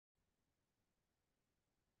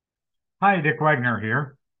Hi, Dick Wagner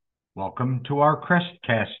here. Welcome to our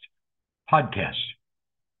Crestcast podcast.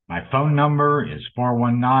 My phone number is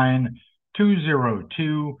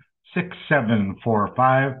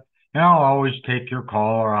 419-202-6745, and I'll always take your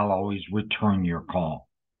call or I'll always return your call.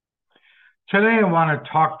 Today, I want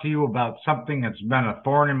to talk to you about something that's been a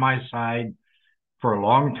thorn in my side for a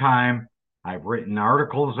long time. I've written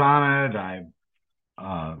articles on it. I've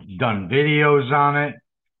done videos on it,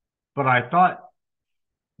 but I thought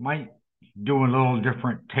might do a little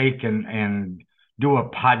different take and do a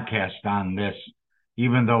podcast on this,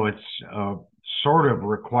 even though it's sort of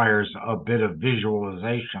requires a bit of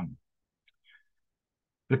visualization.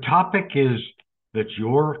 The topic is that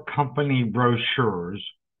your company brochures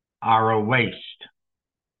are a waste.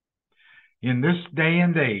 In this day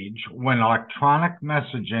and age, when electronic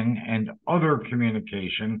messaging and other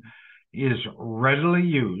communication is readily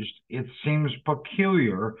used, it seems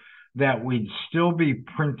peculiar that we'd still be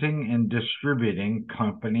printing and distributing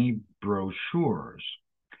company brochures.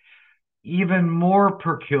 Even more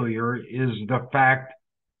peculiar is the fact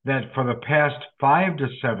that for the past 5 to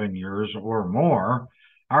 7 years or more,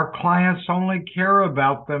 our clients only care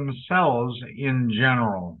about themselves in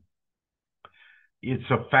general. It's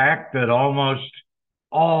a fact that almost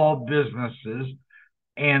all businesses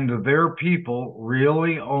and their people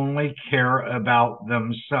really only care about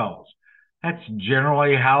themselves. That's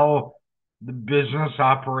generally how the business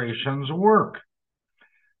operations work.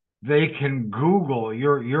 They can Google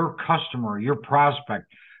your customer, your prospect.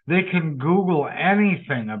 They can Google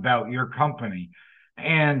anything about your company,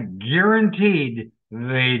 and guaranteed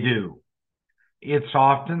they do. It's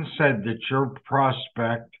often said that your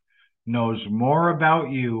prospect knows more about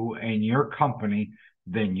you and your company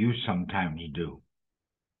than you sometimes do.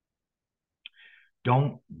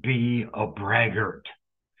 Don't be a braggart.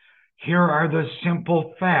 Here are the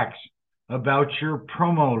simple facts about your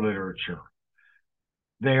promo literature.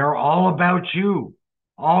 They are all about you,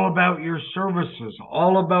 all about your services,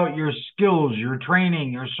 all about your skills, your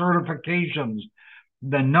training, your certifications,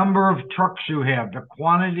 the number of trucks you have, the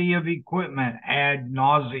quantity of equipment ad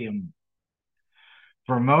nauseum.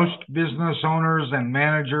 For most business owners and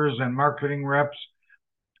managers and marketing reps,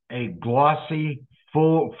 a glossy,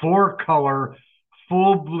 four-color,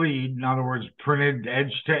 full bleed, in other words, printed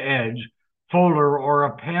edge to edge, folder or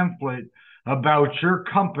a pamphlet about your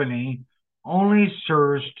company only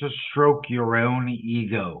serves to stroke your own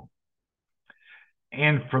ego.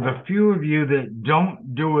 And for the few of you that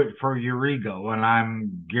don't do it for your ego, and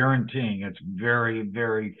I'm guaranteeing it's very,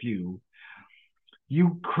 very few,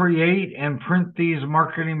 you create and print these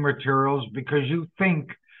marketing materials because you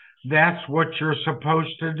think that's what you're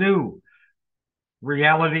supposed to do.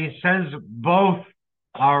 Reality says both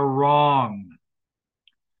are wrong.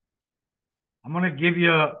 I'm going to give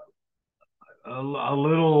you a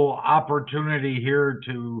little opportunity here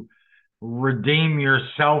to redeem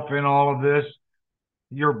yourself in all of this.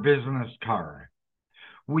 Your business card.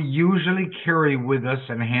 We usually carry with us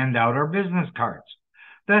and hand out our business cards.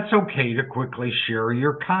 That's okay to quickly share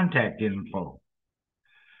your contact info.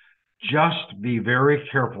 Just be very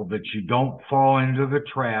careful that you don't fall into the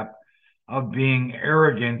trap of being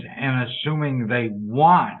arrogant and assuming they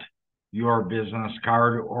want your business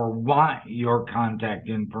card or want your contact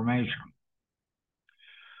information.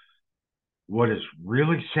 What is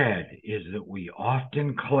really sad is that we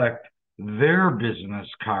often collect their business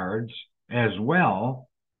cards as well,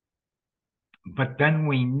 but then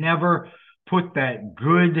we never put that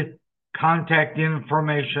good contact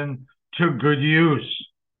information to good use.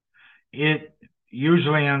 It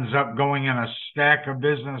usually ends up going in a stack of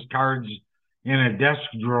business cards in a desk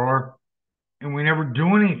drawer, and we never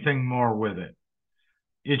do anything more with it.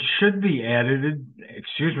 It should be added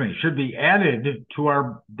to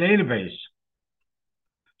our database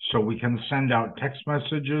so we can send out text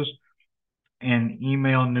messages and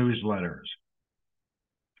email newsletters.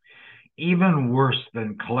 Even worse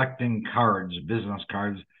than collecting cards, business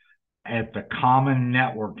cards, at the common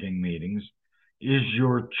networking meetings is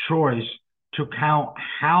your choice to count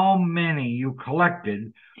how many you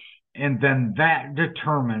collected, and then that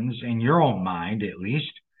determines, in your own mind at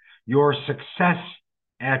least, your success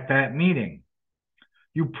at that meeting.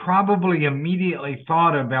 You probably immediately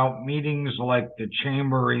thought about meetings like the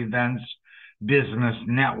chamber events, business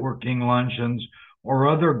networking luncheons, or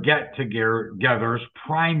other get-togethers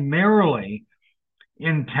primarily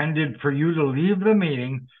intended for you to leave the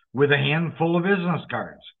meeting with a handful of business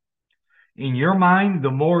cards. In your mind, the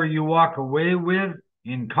more you walk away with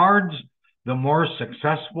in cards, the more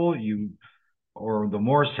successful the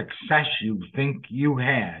more success you think you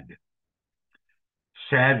had.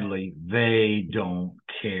 Sadly, they don't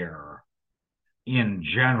care in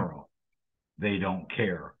general. they don't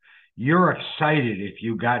care. You're excited if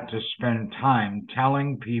you got to spend time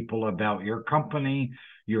telling people about your company,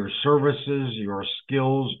 your services, your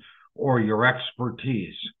skills, or your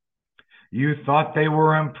expertise. You thought they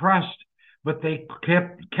were impressed, but they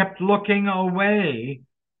kept looking away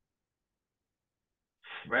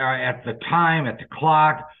at the time, at the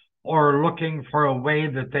clock, or looking for a way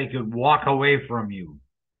that they could walk away from you.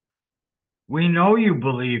 We know you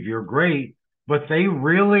believe you're great, but they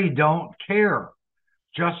really don't care.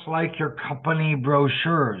 Just like your company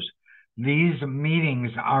brochures, these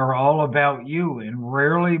meetings are all about you and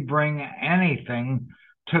rarely bring anything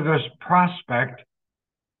to this prospect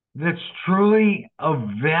that's truly of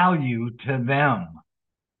value to them.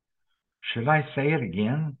 Should I say it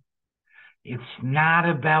again? It's not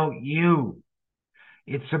about you.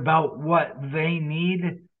 It's about what they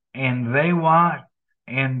need and they want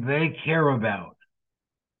and they care about.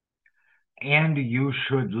 And you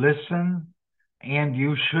should listen and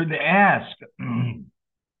you should ask.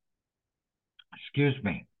 Excuse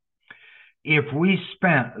me. If we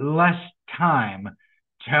spent less time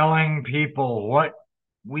telling people what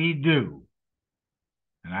we do,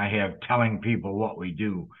 and I have telling people what we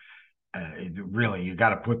do, really, you got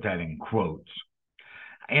to put that in quotes,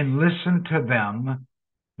 and listen to them,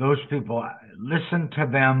 those people, listen to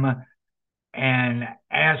them and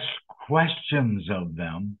ask questions of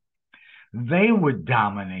them, they would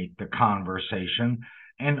dominate the conversation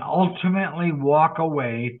and ultimately walk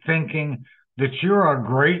away thinking that you're a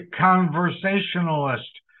great conversationalist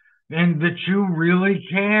and that you really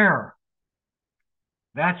care.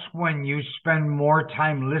 That's when you spend more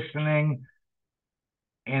time listening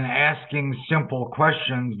and asking simple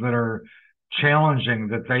questions that are challenging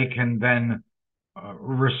that they can then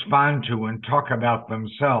respond to and talk about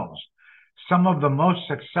themselves. Some of the most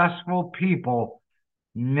successful people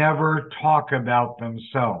never talk about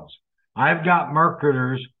themselves. I've got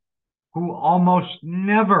marketers who almost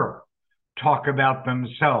never talk about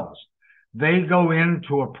themselves. They go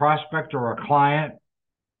into a prospect or a client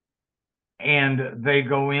and they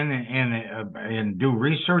go in and do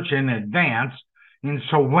research in advance. And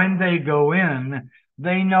so when they go in,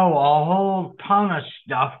 they know a whole ton of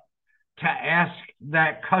stuff to ask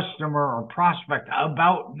that customer or prospect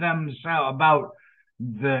about themselves, about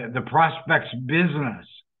the prospect's business,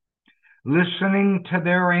 listening to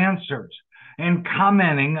their answers and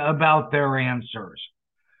commenting about their answers.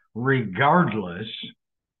 Regardless,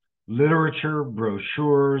 literature,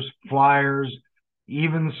 brochures, flyers,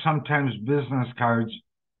 even sometimes business cards,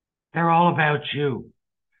 they're all about you.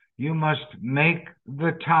 You must make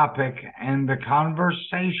the topic and the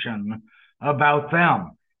conversation about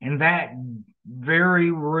them. And that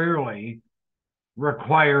very rarely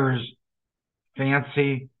requires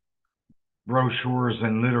fancy brochures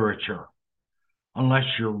and literature, unless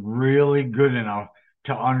you're really good enough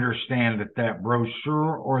to understand that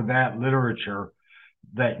brochure or that literature,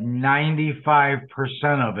 that 95%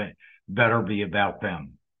 of it better be about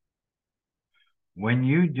them. When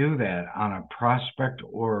you do that on a prospect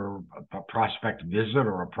or a prospect visit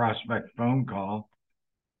or a prospect phone call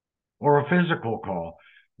or a physical call,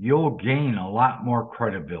 you'll gain a lot more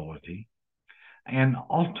credibility and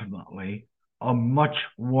ultimately a much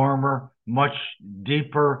warmer, much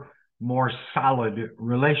deeper, more solid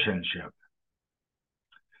relationship.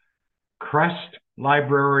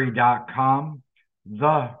 CrestLibrary.com,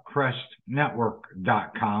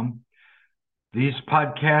 thecrestnetwork.com. These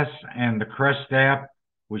podcasts and the Crest app,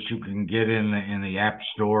 which you can get in the app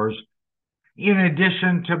stores, in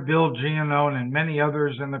addition to Bill Giannone and many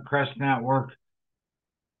others in the Crest network,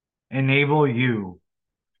 enable you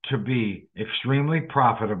to be extremely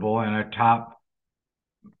profitable and a top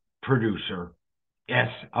producer as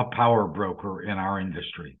a power broker in our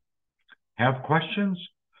industry. Have questions?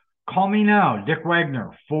 Call me now, Dick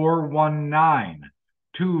Wagner,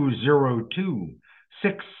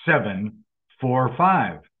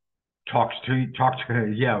 419-202-6745. Talk to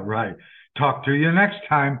you next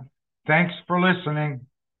time. Thanks for listening.